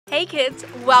Hey kids,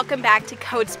 welcome back to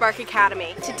codeSpark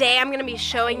Academy. Today I'm going to be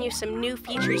showing you some new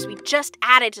features we just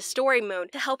added to story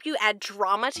mode to help you add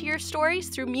drama to your stories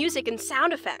through music and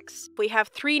sound effects. We have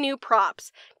 3 new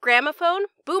props: gramophone,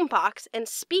 boombox, and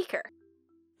speaker.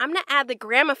 I'm going to add the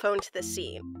gramophone to the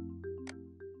scene.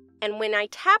 And when I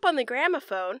tap on the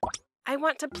gramophone, I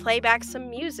want to play back some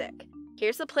music.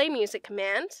 Here's the play music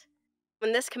command.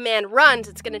 When this command runs,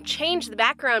 it's going to change the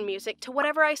background music to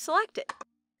whatever I selected.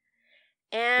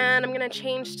 And I'm going to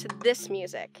change to this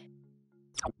music.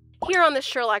 Here on the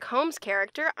Sherlock Holmes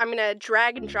character, I'm going to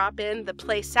drag and drop in the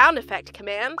play sound effect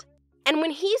command. And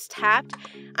when he's tapped,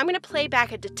 I'm going to play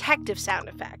back a detective sound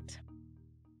effect.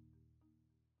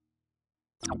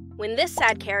 When this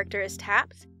sad character is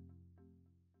tapped,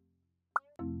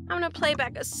 I'm going to play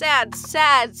back a sad,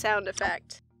 sad sound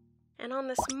effect. And on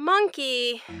this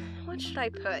monkey, what should I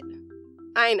put?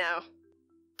 I know.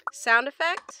 Sound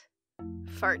effect?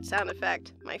 Fart sound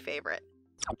effect, my favorite.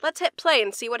 Let's hit play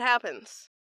and see what happens.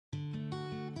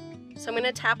 So I'm going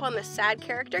to tap on the sad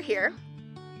character here.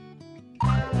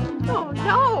 Oh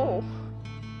no!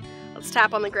 Let's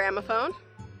tap on the gramophone.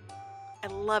 I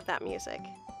love that music.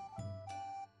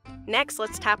 Next,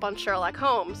 let's tap on Sherlock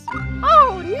Holmes.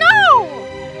 Oh no!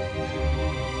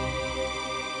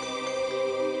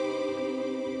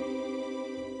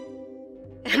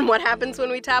 And what happens when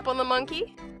we tap on the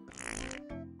monkey?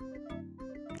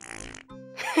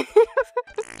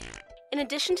 In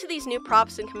addition to these new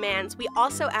props and commands, we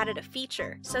also added a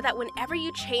feature so that whenever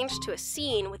you change to a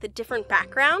scene with a different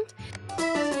background,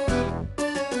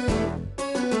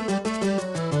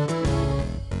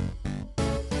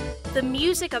 the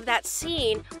music of that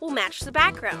scene will match the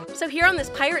background. So here on this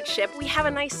pirate ship, we have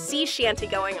a nice sea shanty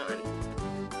going on.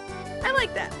 I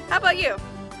like that. How about you?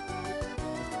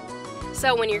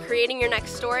 So when you're creating your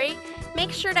next story,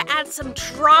 make sure to add some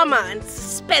drama and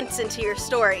suspense into your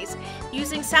stories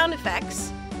using sound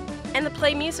effects and the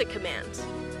play music command.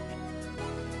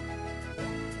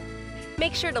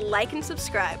 Make sure to like and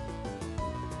subscribe.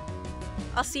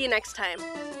 I'll see you next time.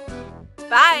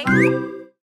 Bye!